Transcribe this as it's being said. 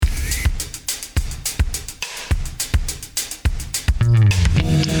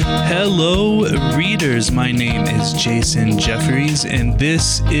Hello, readers. My name is Jason Jeffries, and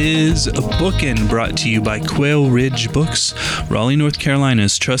this is a Bookin' brought to you by Quail Ridge Books, Raleigh, North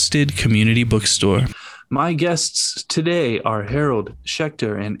Carolina's trusted community bookstore. My guests today are Harold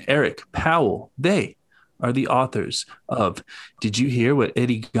Schechter and Eric Powell. They are the authors of Did You Hear What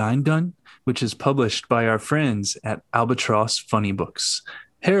Eddie Gein Done?, which is published by our friends at Albatross Funny Books.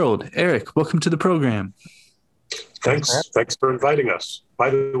 Harold, Eric, welcome to the program. Thanks for inviting us.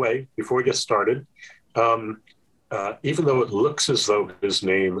 By the way, before we get started, even though it looks as though his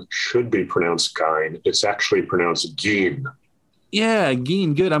name should be pronounced Gein, it's actually pronounced Geen. Yeah,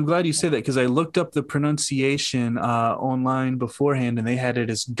 Geen, good. I'm glad you said that because I looked up the pronunciation online beforehand and they had it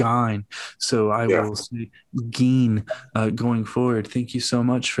as Gein. So I will say Geen going forward. Thank you so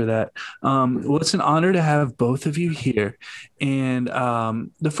much for that. Well, it's an honor to have both of you here. And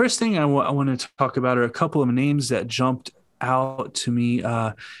the first thing I want to talk about are a couple of names that jumped out to me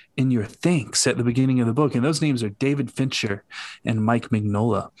in your thanks at the beginning of the book. And those names are David Fincher and Mike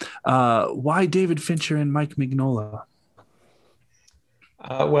Mignola. Why David Fincher and Mike Mignola?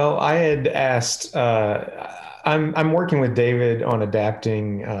 Well, I had asked, I'm working with David on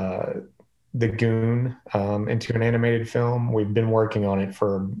adapting The Goon into an animated film. We've been working on it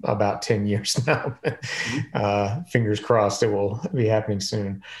for about 10 years now. Fingers crossed it will be happening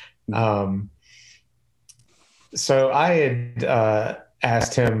soon. So I had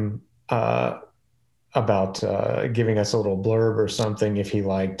asked him about giving us a little blurb or something if he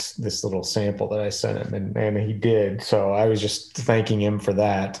liked this little sample that I sent him, and he did. So I was just thanking him for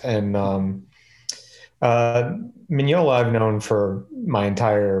that. And Mignola I've known for my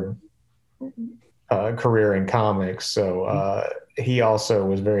entire career in comics, so he also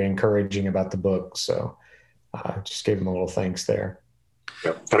was very encouraging about the book. So I just gave him a little thanks there.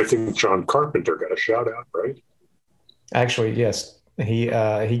 Yeah, I think John Carpenter got a shout out, right? Actually, yes. He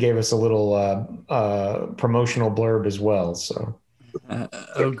gave us a little promotional blurb as well. So,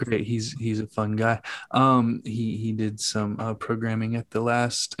 great! He's a fun guy. He did some programming at the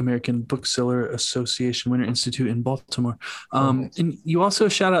last American Bookseller Association Winter Institute in Baltimore. And you also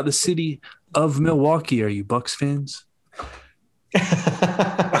shout out the city of Milwaukee. Are you Bucks fans?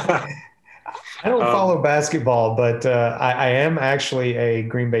 I don't follow basketball, but I am actually a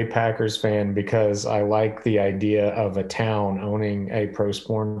Green Bay Packers fan because I like the idea of a town owning a pro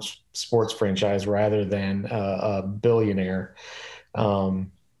sports franchise rather than a billionaire.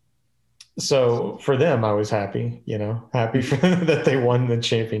 So for them, I was happy, happy that they won the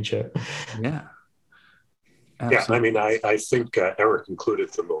championship. Yeah. Absolutely. Yeah, I mean, I think Eric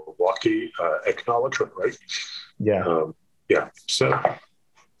included the Milwaukee acknowledgement, right? Yeah. So...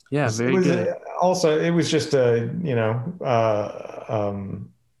 Yeah, very good. Also, it was just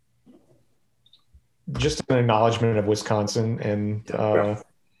just an acknowledgement of Wisconsin, and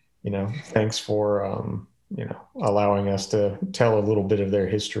thanks for allowing us to tell a little bit of their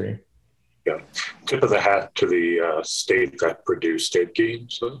history. Yeah, tip of the hat to the state that produced Ed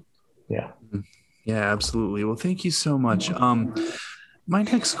Gein. So. Yeah, absolutely. Well, thank you so much. My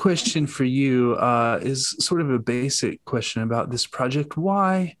next question for you is sort of a basic question about this project.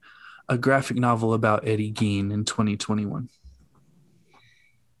 Why a graphic novel about Eddie Gein in 2021?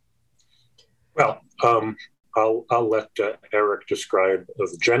 Well, I'll let Eric describe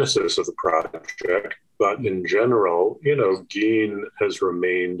the genesis of the project, but in general, Gein has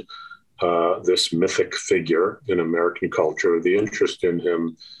remained this mythic figure in American culture. The interest in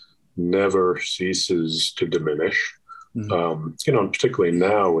him never ceases to diminish. Mm-hmm. Particularly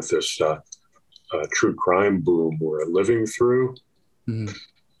now with this true crime boom we're living through,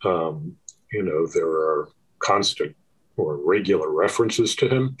 there are constant or regular references to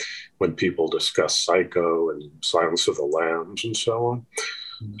him when people discuss Psycho and Silence of the Lambs and so on.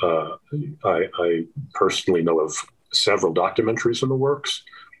 I personally know of several documentaries in the works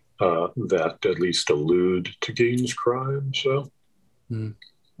that at least allude to Gein's crime. So.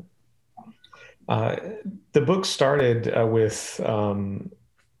 The book started with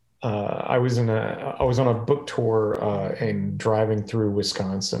I was on a book tour and driving through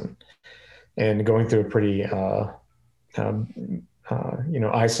Wisconsin and going through a pretty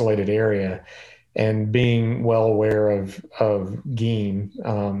isolated area, and being well aware of Gein.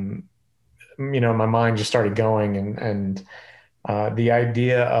 My mind just started going, and the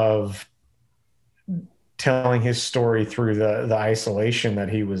idea of telling his story through the isolation that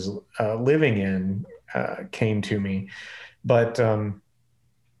he was living in came to me. But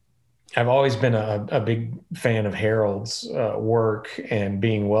I've always been a big fan of Harold's work, and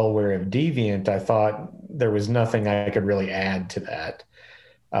being well aware of Deviant, I thought there was nothing I could really add to that.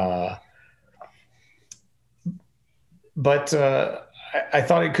 But I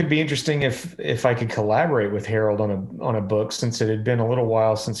thought it could be interesting if I could collaborate with Harold on a book, since it had been a little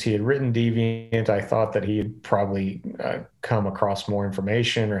while since he had written Deviant. I thought that he had probably come across more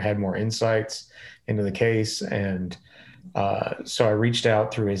information or had more insights into the case, and so I reached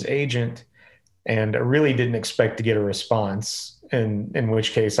out through his agent, and I really didn't expect to get a response. In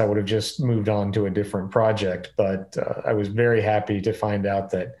which case I would have just moved on to a different project. But I was very happy to find out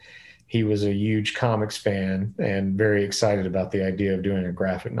that he was a huge comics fan and very excited about the idea of doing a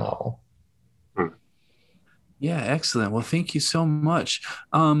graphic novel. Yeah, excellent. Well, thank you so much.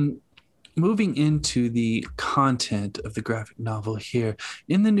 Moving into the content of the graphic novel here,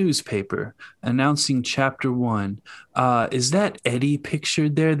 in the newspaper announcing chapter 1, is that Eddie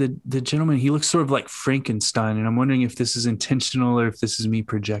pictured there? The gentleman, he looks sort of like Frankenstein, and I'm wondering if this is intentional or if this is me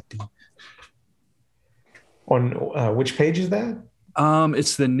projecting. On which page is that?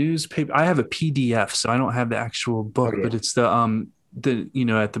 It's the newspaper. I have a PDF, so I don't have the actual book, but it's the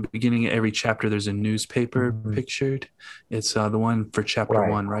at the beginning of every chapter there's a newspaper pictured. It's the one for chapter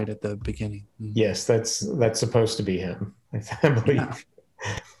 1 right at the beginning. Yes, that's supposed to be him, I believe.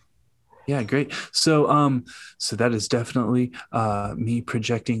 Yeah, great. So so that is definitely me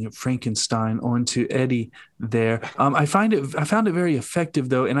projecting Frankenstein onto Eddie there. I found it very effective,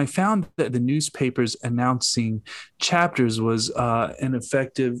 though, and I found that the newspapers announcing chapters was an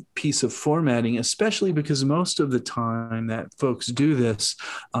effective piece of formatting, especially because most of the time that folks do this,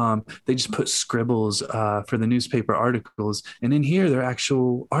 they just put scribbles for the newspaper articles, and in here they're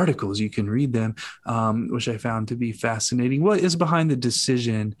actual articles. You can read them, which I found to be fascinating. What is behind the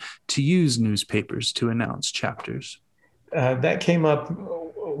decision to use newspapers to announce chapters? That came up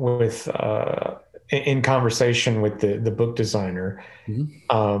with in conversation with the book designer. And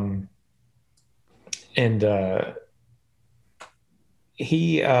I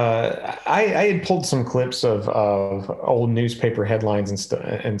had pulled some clips of old newspaper headlines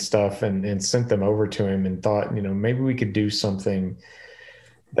and stuff and sent them over to him, and thought, maybe we could do something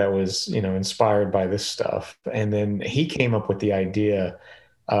that was, inspired by this stuff. And then he came up with the idea,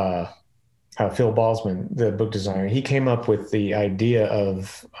 Phil Balsman, the book designer, he came up with the idea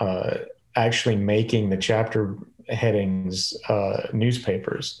of actually making the chapter headings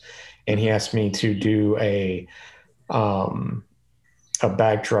newspapers. And he asked me to do a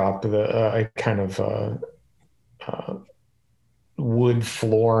backdrop, a kind of wood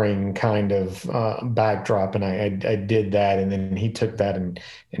flooring kind of backdrop, and I did that, and then he took that and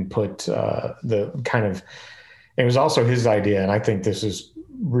put the kind of. It was also his idea, and I think this is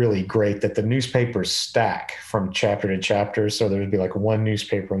really great, that the newspapers stack from chapter to chapter. So there would be like one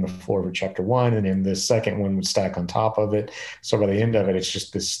newspaper on the floor for chapter 1, and then the second one would stack on top of it. So by the end of it, it's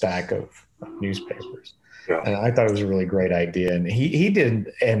just this stack of newspapers. Yeah. And I thought it was a really great idea. And he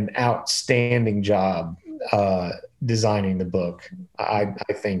did an outstanding job designing the book. I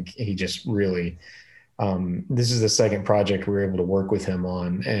think he just really, this is the second project we were able to work with him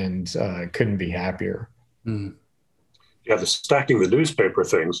on, and couldn't be happier. Yeah, the stacking the newspaper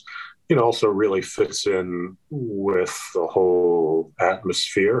things, also really fits in with the whole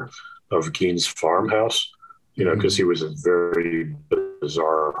atmosphere of Gein's farmhouse, because he was a very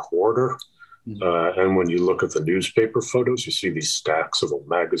bizarre hoarder. And when you look at the newspaper photos, you see these stacks of old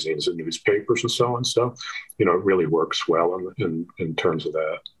magazines and newspapers and so on. So, it really works well in terms of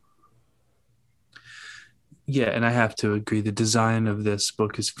that. Yeah, and I have to agree. The design of this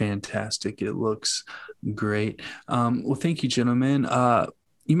book is fantastic. It looks great. Well, thank you, gentlemen.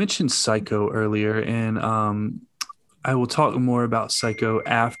 You mentioned Psycho earlier, and I will talk more about Psycho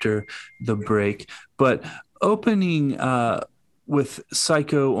after the break. But opening with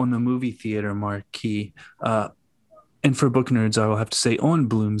Psycho on the movie theater marquee, and for book nerds, I will have to say on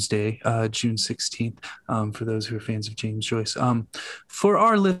Bloomsday, June 16th, for those who are fans of James Joyce. For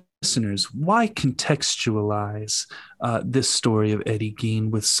our listeners, why contextualize this story of Eddie Gein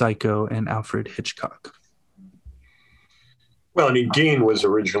with Psycho and Alfred Hitchcock? Well, Gein was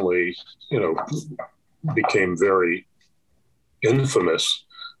originally, became very infamous,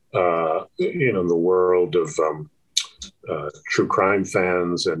 in the world of true crime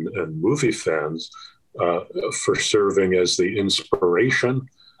fans and movie fans for serving as the inspiration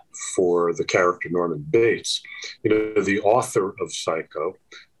for the character Norman Bates. The author of Psycho,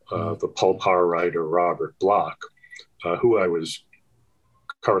 the pulp horror writer Robert Bloch, who I was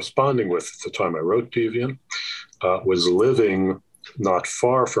corresponding with at the time I wrote Deviant, was living not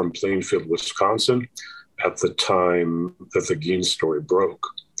far from Plainfield, Wisconsin at the time that the Gein story broke.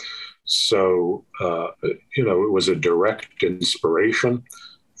 So, it was a direct inspiration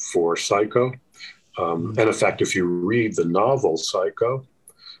for Psycho. And in fact, if you read the novel Psycho,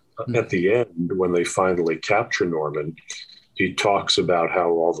 at the end, when they finally capture Norman, he talks about how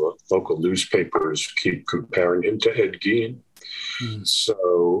all the local newspapers keep comparing him to Ed Gein.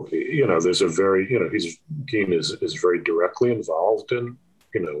 So, there's a very, Gein is very directly involved in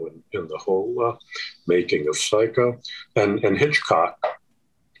the whole making of Psycho. And Hitchcock,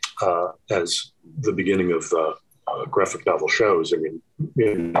 as the beginning of the graphic novel shows,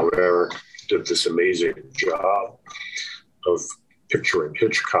 Eric did this amazing job of picturing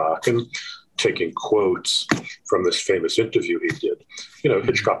Hitchcock and taking quotes from this famous interview he did.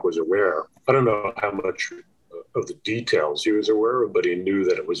 Hitchcock was aware. I don't know how much of the details he was aware of, but he knew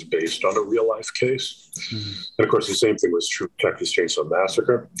that it was based on a real life case. And of course, the same thing was true of Texas Chainsaw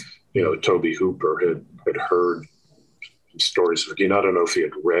Massacre. Tobe Hooper had heard stories of Gein. I don't know if he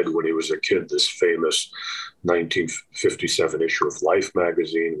had read when he was a kid this famous 1957 issue of Life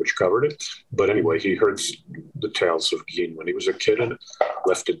magazine, which covered it. But anyway, he heard the tales of Gein when he was a kid, and it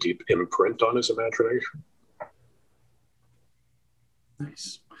left a deep imprint on his imagination.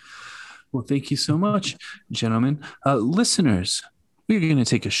 Nice. Well, thank you so much, gentlemen. Listeners, we're going to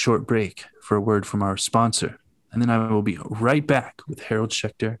take a short break for a word from our sponsor, and then I will be right back with Harold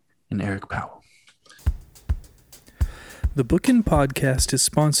Schechter and Eric Powell. The Bookin' Podcast is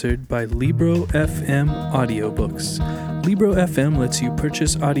sponsored by Libro FM Audiobooks. Libro FM lets you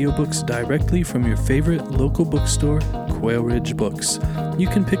purchase audiobooks directly from your favorite local bookstore, Quail Ridge Books. You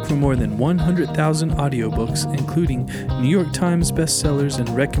can pick from more than 100,000 audiobooks, including New York Times bestsellers and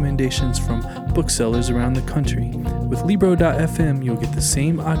recommendations from booksellers around the country. With Libro.fm, you'll get the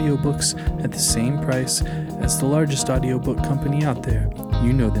same audiobooks at the same price as the largest audiobook company out there.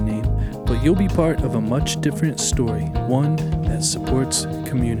 You know the name, but you'll be part of a much different story, one that supports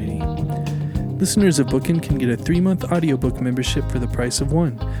community. Listeners of Bookin' can get a 3-month audiobook membership for the price of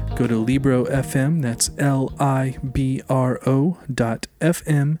one. Go to Libro.fm, that's Libro.fm,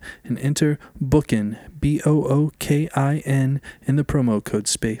 and enter Bookin', Bookin, in the promo code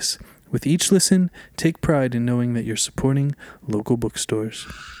space. With each listen, take pride in knowing that you're supporting local bookstores.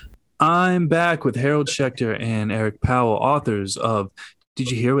 I'm back with Harold Schechter and Eric Powell, authors of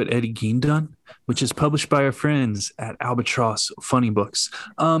Did You Hear What Eddie Gein Done?, which is published by our friends at Albatross Funny Books.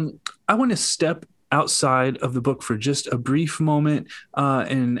 I want to step outside of the book for just a brief moment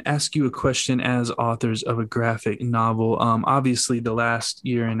and ask you a question as authors of a graphic novel. Obviously, the last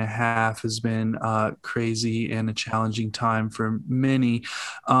year and a half has been crazy and a challenging time for many.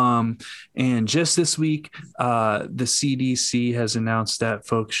 And just this week, the CDC has announced that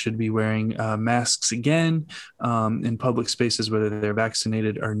folks should be wearing masks again in public spaces, whether they're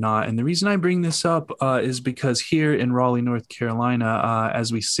vaccinated or not. And the reason I bring this up is because here in Raleigh, North Carolina,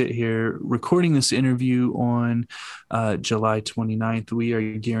 as we sit here recording this interview on July 29th, we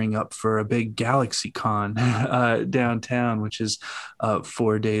are gearing up for a big GalaxyCon downtown, which is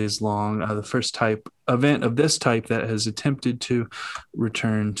 4 days long. The first event of this type that has attempted to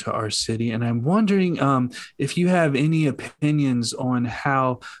return to our city. And I'm wondering if you have any opinions on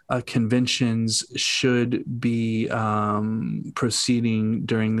how conventions should be proceeding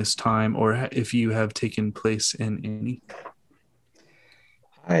during this time, or if you have taken place in any.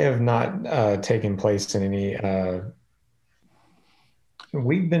 I have not taken place in any.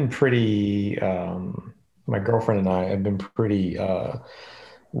 We've been pretty, my girlfriend and I have been pretty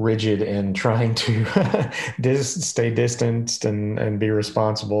rigid in trying to stay distanced and be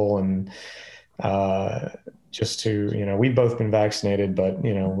responsible, and just to, we've both been vaccinated, but,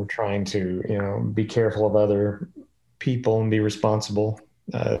 we're trying to, be careful of other people and be responsible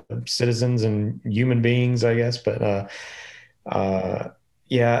citizens and human beings, I guess. But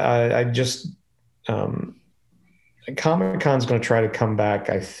I just, Comic-Con's going to try to come back,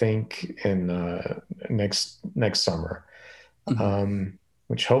 I think, in next summer,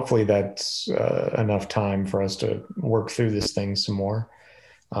 which hopefully that's enough time for us to work through this thing some more.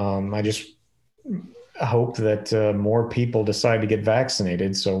 I just hope that more people decide to get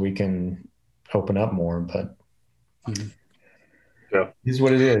vaccinated so we can open up more, but yeah, it is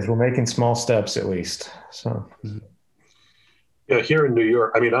what it is. We're making small steps at least. So. Yeah, here in New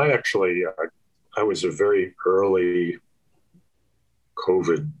York, I was a very early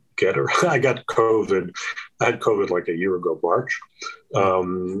COVID getter. I had COVID like a year ago, March.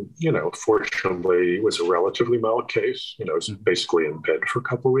 Fortunately, it was a relatively mild case. I was basically in bed for a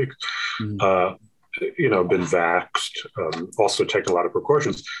couple of weeks. Been vaxxed, also taken a lot of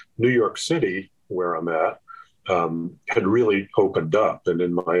precautions. New York City, where I'm at, had really opened up. And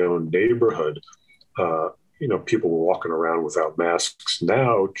in my own neighborhood, people were walking around without masks.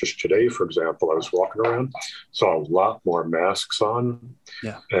 Now, just today, for example, I was walking around, saw a lot more masks on.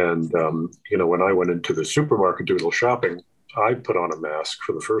 Yeah. And, when I went into the supermarket to do a little shopping, I put on a mask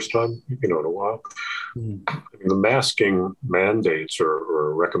for the first time, in a while. Mm. I mean, the masking mandates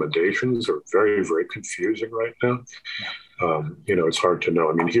or recommendations are very, very confusing right now. It's hard to know.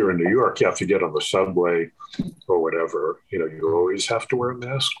 I mean, here in New York, you have to get on the subway or whatever, you always have to wear a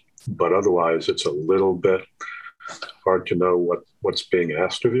mask. But otherwise, it's a little bit hard to know what's being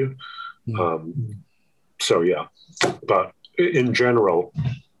asked of you. So, yeah. But in general,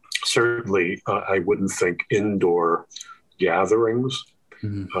 certainly, I wouldn't think indoor gatherings,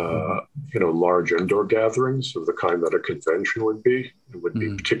 large indoor gatherings of the kind that a convention would be, it would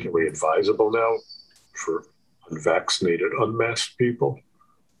be particularly advisable now for unvaccinated, unmasked people.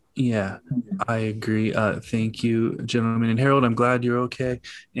 Yeah, I agree. Thank you, gentlemen. And Harold, I'm glad you're okay.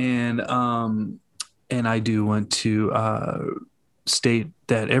 And I do want to state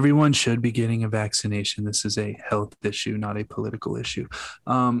that everyone should be getting a vaccination. This is a health issue, not a political issue.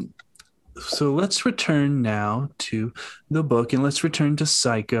 So let's return now to the book, and let's return to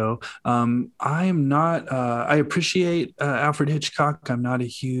Psycho. I appreciate Alfred Hitchcock. I'm not a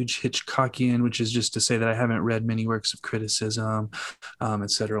huge Hitchcockian, which is just to say that I haven't read many works of criticism,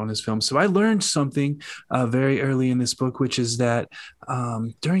 et cetera, on his film. So I learned something very early in this book, which is that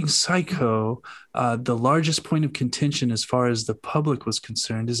during Psycho, the largest point of contention as far as the public was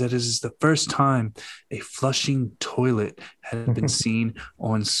concerned is that it is the first time a flushing toilet had been seen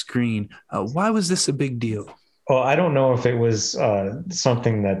on screen. Why was this a big deal? Well, I don't know if it was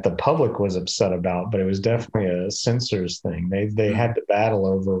something that the public was upset about, but it was definitely a censors thing. They had to battle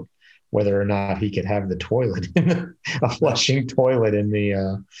over whether or not he could have the toilet, a flushing toilet in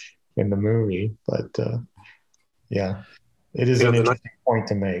the movie. But yeah, it is an interesting point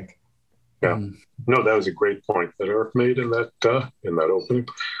to make. Yeah, no, that was a great point that Eric made in that opening.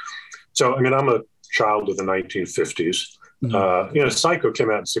 So, I mean, I'm a child of the 1950s. Psycho came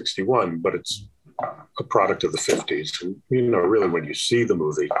out in 1961, but it's a product of the 50s. And, really when you see the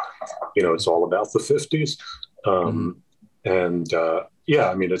movie, it's all about the 50s. I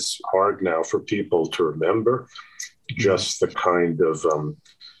mean, it's hard now for people to remember just the kind of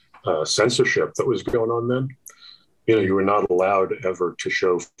censorship that was going on then. You were not allowed ever to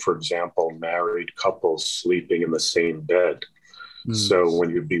show, for example, married couples sleeping in the same bed. So when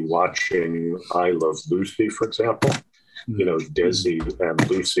you'd be watching I Love Lucy, for example, Desi and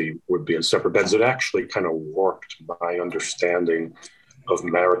Lucy would be in separate beds. It actually kind of warped my understanding of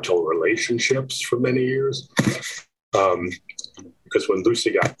marital relationships for many years. Because when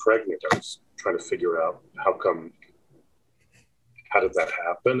Lucy got pregnant, I was trying to figure out how did that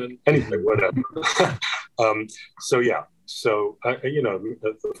happen? And anyway, whatever. The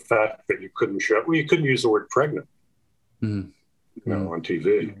fact that you couldn't use the word pregnant, on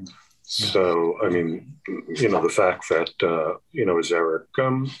TV. So, I mean, the fact that, as Eric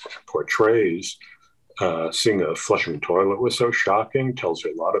portrays, seeing a flushing toilet was so shocking tells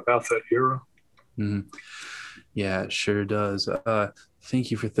you a lot about that era. Yeah, it sure does.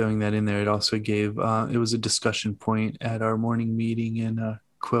 Thank you for throwing that in there. It also gave, it was a discussion point at our morning meeting in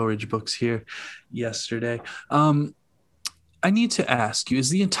Quail Ridge Books here yesterday. I need to ask you, is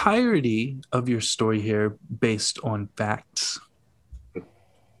the entirety of your story here based on facts?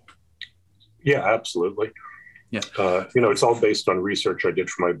 Yeah, absolutely. Yeah. It's all based on research I did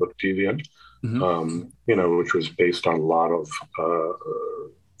for my book Deviant, which was based on a lot of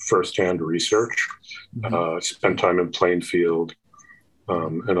firsthand research. Spent time in Plainfield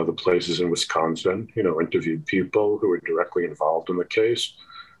and other places in Wisconsin, interviewed people who were directly involved in the case,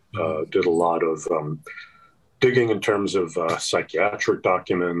 did a lot of digging in terms of psychiatric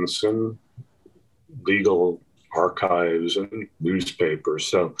documents and legal archives and newspapers.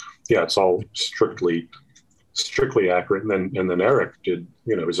 So yeah, it's all strictly accurate. And then Eric did,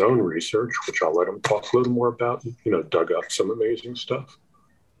 his own research, which I'll let him talk a little more about, dug up some amazing stuff.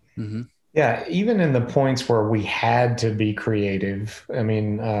 Yeah, even in the points where we had to be creative, I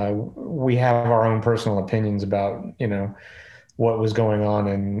mean, we have our own personal opinions about, what was going on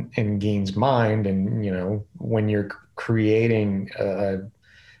in Gein's mind. And, when you're creating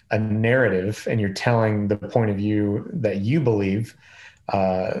a narrative and you're telling the point of view that you believe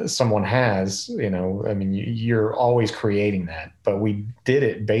someone has, you're always creating that. But we did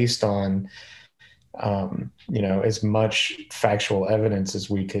it based on as much factual evidence as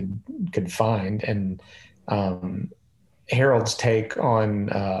we could find. And Harold's take on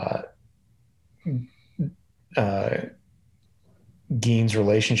Gein's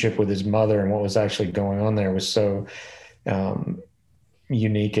relationship with his mother and what was actually going on there was so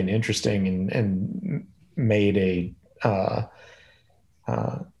unique and interesting, and made a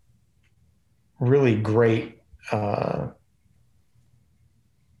really great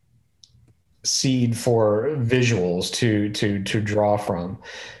seed for visuals to draw from.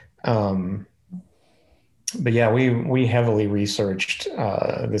 But yeah, we heavily researched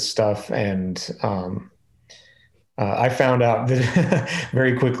this stuff, and I found out that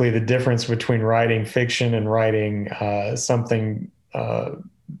very quickly the difference between writing fiction and writing something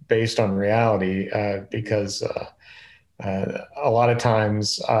based on reality, because a lot of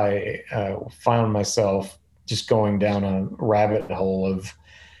times I found myself just going down a rabbit hole of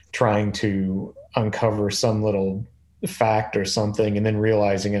trying to uncover some little fact or something, and then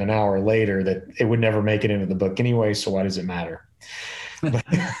realizing in an hour later that it would never make it into the book anyway. So why does it matter? Right.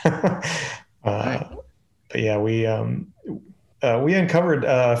 But yeah, we uncovered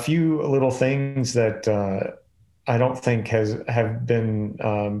a few little things that I don't think have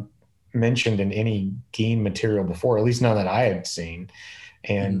been mentioned in any Geen material before, at least none that I had seen.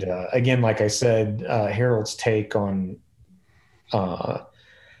 And again, like I said, Harold's take on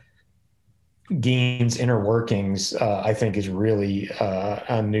Geen's inner workings, I think, is really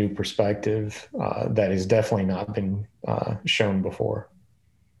a new perspective that has definitely not been shown before.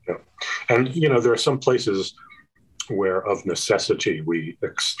 Yeah. And, there are some places where of necessity we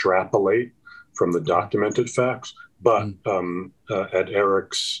extrapolate from the documented facts. But at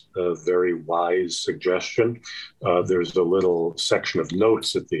Eric's very wise suggestion, there's a little section of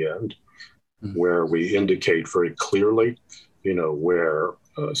notes at the end where we indicate very clearly, where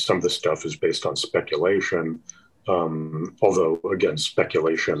some of the stuff is based on speculation, although, again,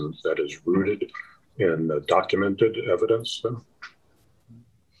 speculation that is rooted in documented evidence. So.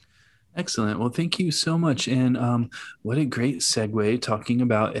 Excellent. Well, thank you so much. And what a great segue talking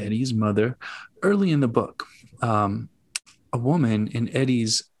about Eddie's mother. Early in the book, a woman in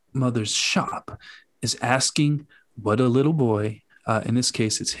Eddie's mother's shop is asking what a little boy, in this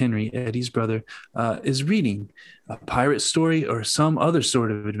case, it's Henry, Eddie's brother, is reading, a pirate story or some other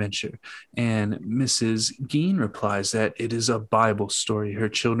sort of adventure. And Mrs. Geen replies that it is a Bible story. Her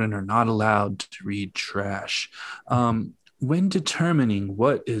children are not allowed to read trash. When determining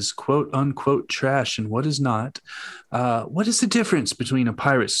what is quote unquote trash and what is not, what is the difference between a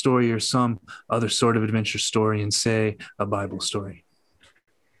pirate story or some other sort of adventure story and, say, a Bible story?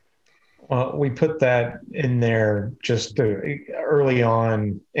 Well, we put that in there just to early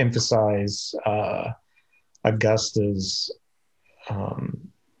on emphasize Augusta's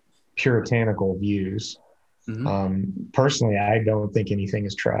puritanical views. Personally, I don't think anything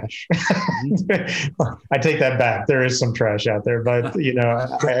is trash. I take that back. There is some trash out there, but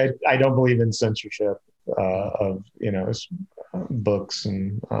I don't believe in censorship of books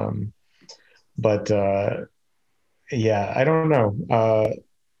and yeah, I don't know.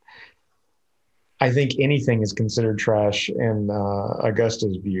 I think anything is considered trash in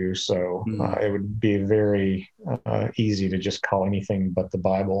Augusta's view, so it would be very easy to just call anything but the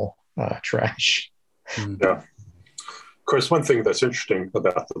Bible trash. Yeah. Of course, one thing that's interesting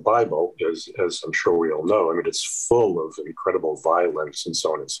about the Bible is, as I'm sure we all know, it's full of incredible violence and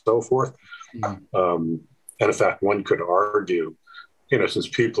so on and so forth. And in fact, one could argue, since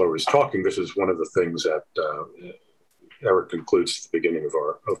people are always talking, this is one of the things that Eric includes at the beginning of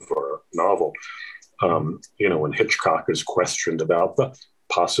our novel. When Hitchcock is questioned about the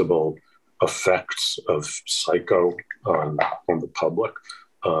possible effects of Psycho on the public,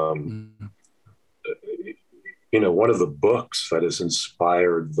 one of the books that has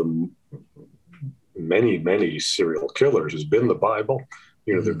inspired the many, many serial killers has been the Bible.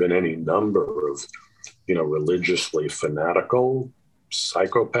 There have been any number of, religiously fanatical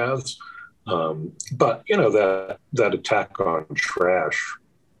psychopaths. But, that attack on trash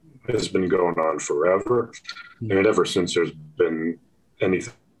has been going on forever. Ever since there's been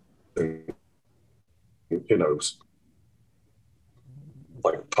anything,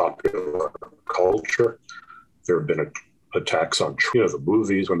 like popular culture, there have been attacks on, the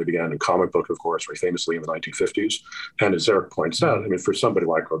movies when they began, in comic book, of course, very famously in the 1950s. And as Eric points out, for somebody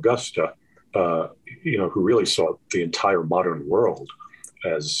like Augusta, who really saw the entire modern world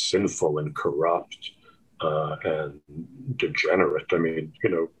as sinful and corrupt and degenerate.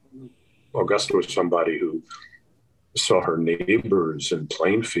 Augusta was somebody who saw her neighbors in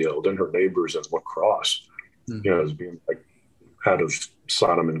Plainfield and her neighbors in La Crosse, as being like out of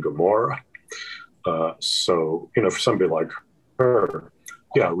Sodom and Gomorrah. So, for somebody like her,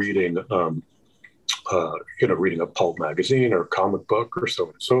 reading, reading a pulp magazine or a comic book or so on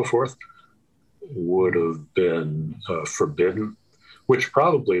and so forth would have been forbidden, which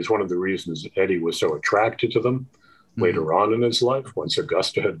probably is one of the reasons Eddie was so attracted to them later on in his life, once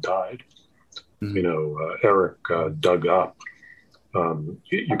Augusta had died. Eric dug up.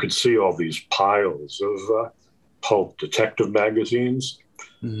 You could see all these piles of pulp detective magazines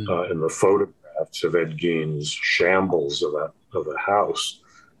in the photographs of Ed Gein's shambles of a house.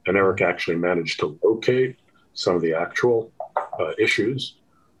 And Eric actually managed to locate some of the actual issues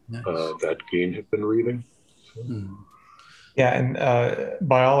that Gein had been reading. Yeah, and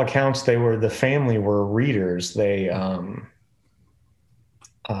by all accounts, the family were readers. They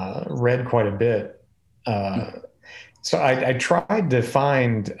read quite a bit. So I tried to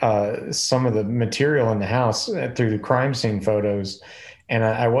find some of the material in the house through the crime scene photos, and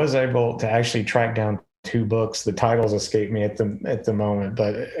I was able to actually track down 2 books. The titles escape me at the moment,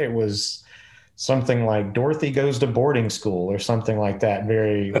 but it was something like Dorothy Goes to Boarding School or something like that.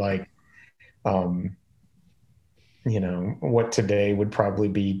 Very like, what today would probably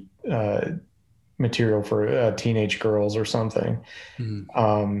be material for teenage girls or something.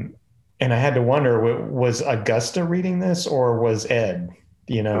 And I had to wonder, was Augusta reading this or was Ed?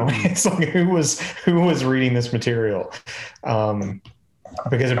 It's like who was reading this material?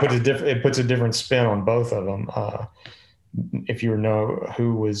 Because it puts a different spin on both of them. If you know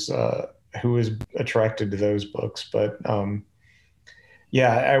who was attracted to those books, but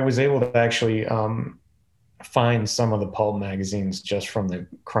I was able to actually find some of the pulp magazines just from the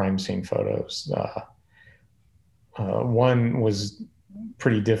crime scene photos. One was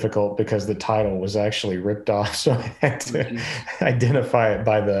pretty difficult because the title was actually ripped off, so I had to identify it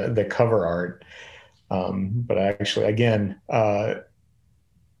by the cover art. But actually, again,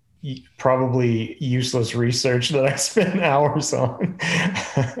 probably useless research that I spent hours on,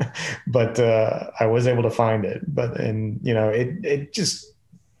 but I was able to find it. It just,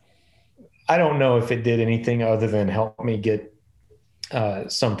 I don't know if it did anything other than help me get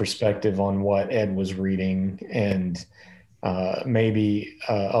some perspective on what Ed was reading, and maybe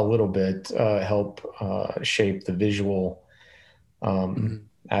a little bit help shape the visual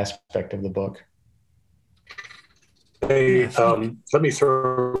aspect of the book. Hey, let me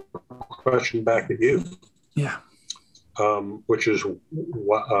throw a question back at you. Yeah. Which is,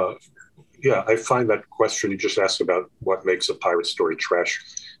 I find that question you just asked about what makes a pirate story trash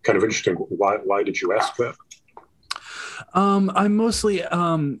kind of interesting. Why did you ask that? I'm mostly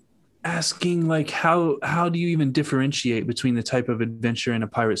asking, like, how do you even differentiate between the type of adventure in a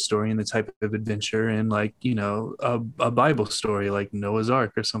pirate story and the type of adventure in, like, a Bible story like Noah's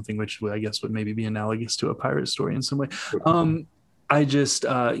Ark or something, which I guess would maybe be analogous to a pirate story in some way. I just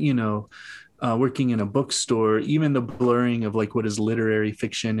working in a bookstore, even the blurring of like what is literary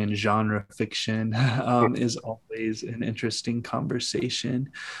fiction and genre fiction is always an interesting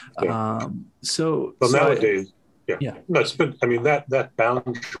conversation. Nowadays, no, it's been, I mean, that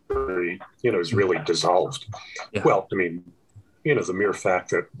boundary, is really dissolved. Yeah. Well, I mean, the mere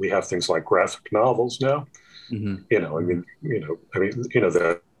fact that we have things like graphic novels now, the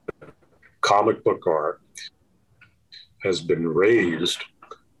comic book art has been raised,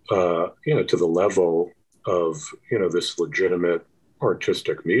 to the level of, this legitimate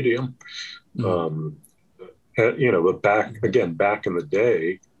artistic medium. But back in the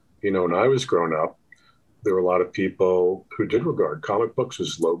day, when I was growing up, there were a lot of people who did regard comic books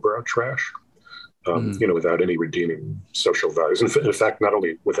as lowbrow trash, without any redeeming social values. In fact, not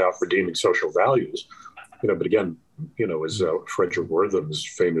only without redeeming social values, but again, as Frederick Wortham's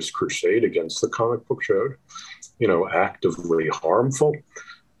famous crusade against the comic book showed, actively harmful,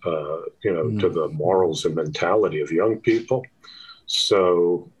 to the morals and mentality of young people.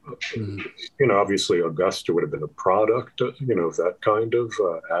 So, obviously Augusta would have been a product, of that kind of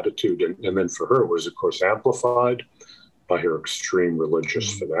attitude. And then for her, it was, of course, amplified by her extreme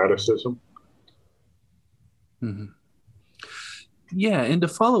religious fanaticism. Yeah, and to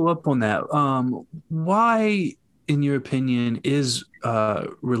follow up on that, why, in your opinion, is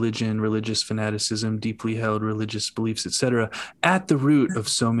religion, religious fanaticism, deeply held religious beliefs, etc., at the root of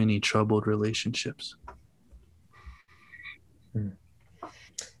so many troubled relationships?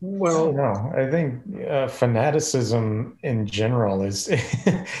 Well, no, I think fanaticism in general is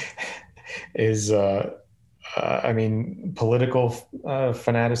political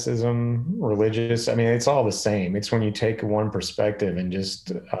fanaticism, religious. I mean, it's all the same. It's when you take one perspective and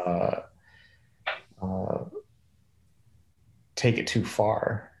just take it too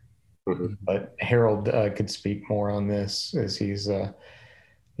far. But Harold could speak more on this, as he's,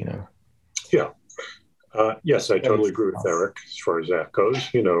 Yes, I totally agree with Eric as far as that goes.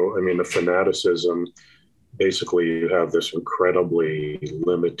 The fanaticism, basically you have this incredibly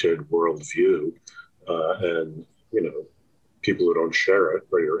limited worldview, and, people who don't share it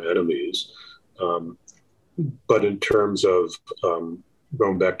are your enemies. But in terms of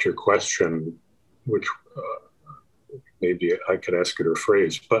going back to your question, which maybe I could ask it or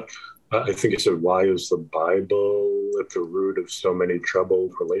phrase, but I think you said, why is the Bible at the root of so many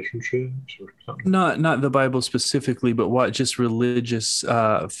troubled relationships or something? Not the Bible specifically, but what just religious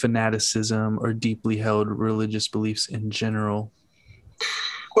fanaticism or deeply held religious beliefs in general.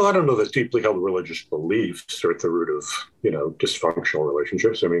 Well, I don't know that deeply held religious beliefs are at the root of, dysfunctional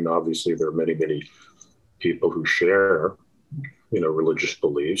relationships. I mean, obviously there are many, many people who share, religious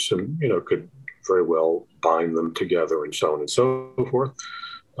beliefs and, could very well bind them together and so on and so forth.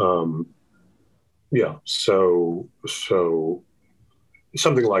 So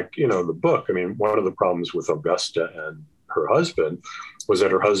something like, the book, I mean, one of the problems with Augusta and her husband was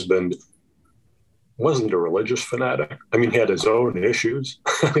that her husband wasn't a religious fanatic. I mean, he had his own issues.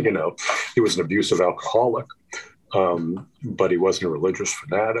 He was an abusive alcoholic, but he wasn't a religious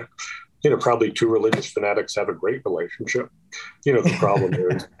fanatic. Probably two religious fanatics have a great relationship. The problem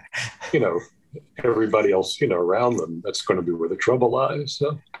is, everybody else, around them, that's going to be where the trouble lies.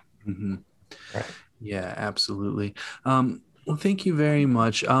 So. Mm-hmm. Right. Yeah, absolutely. Well, thank you very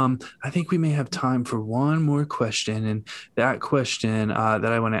much. I think we may have time for one more question. And that question that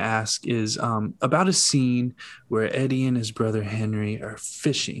I want to ask is about a scene where Eddie and his brother Henry are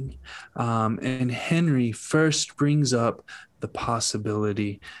fishing. And Henry first brings up the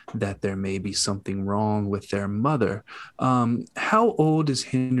possibility that there may be something wrong with their mother. How old is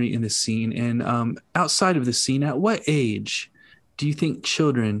Henry in the scene? And outside of the scene, at what age do you think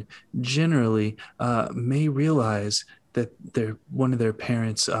children generally may realize that one of their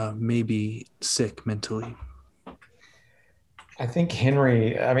parents may be sick mentally? I think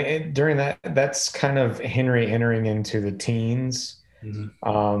Henry, during that's kind of Henry entering into the teens.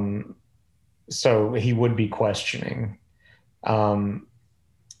 Mm-hmm. So he would be questioning.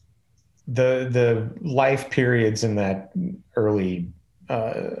 The life periods in that early,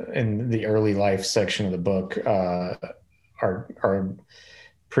 in the early life section of the book are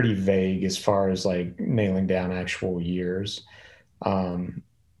pretty vague as far as like nailing down actual years. But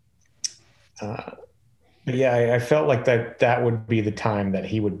yeah, I felt like that would be the time that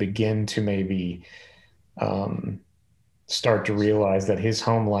he would begin to maybe start to realize that his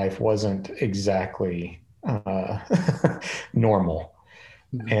home life wasn't exactly normal.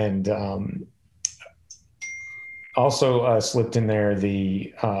 Mm-hmm. And also slipped in there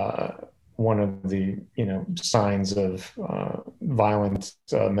the one of the signs of violent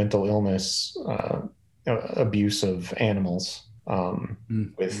mental illness, abuse of animals,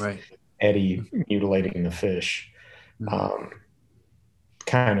 with right. Eddie mutilating the fish,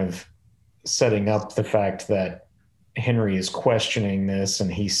 kind of setting up the fact that Henry is questioning this and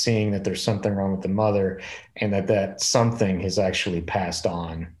he's seeing that there's something wrong with the mother and that something has actually passed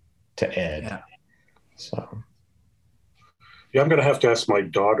on to Ed. Yeah. So. Yeah, I'm going to have to ask my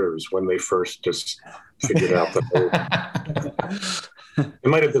daughters when they first just figured out that it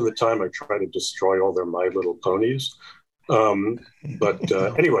might have been the time I tried to destroy all their My Little Ponies. But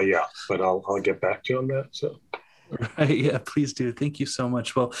anyway, yeah, but I'll get back to you on that. So. Right. Yeah, please do. Thank you so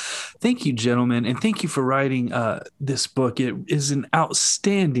much. Well, thank you, gentlemen. And thank you for writing this book. It is an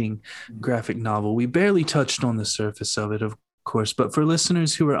outstanding graphic novel. We barely touched on the surface of it, of course, but for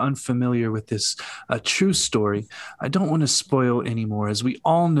listeners who are unfamiliar with this true story, I don't want to spoil anymore, as we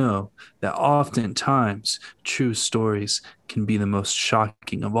all know that oftentimes true stories can be the most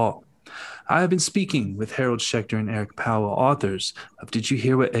shocking of all. I have been speaking with Harold Schechter and Eric Powell, authors of Did You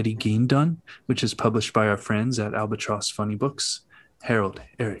Hear What Eddie Gein Done?, which is published by our friends at Albatross Funny Books. Harold,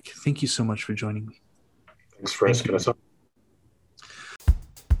 Eric, thank you so much for joining me. Thanks for asking us up.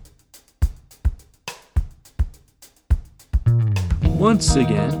 Once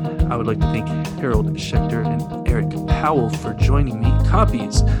again, I would like to thank Harold Schechter and Eric Powell for joining me.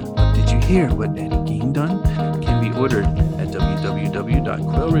 Copies of Did You Hear What Eddie Gein Done? Can be ordered at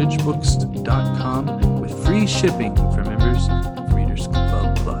www.quailridgebooks.com with free shipping for members of Readers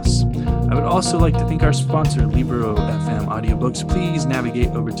Club Plus. I would also like to thank our sponsor, Libro FM Audiobooks. Please navigate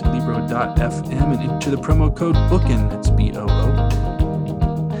over to Libro.fm and enter the promo code BOOKIN, that's BOOKIN,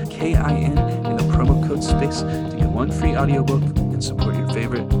 in the promo code space to get one free audiobook and support your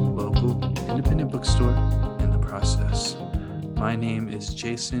favorite local independent bookstore in the process. My name is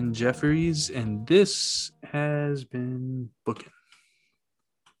Jason Jefferies, and this has been Bookin'.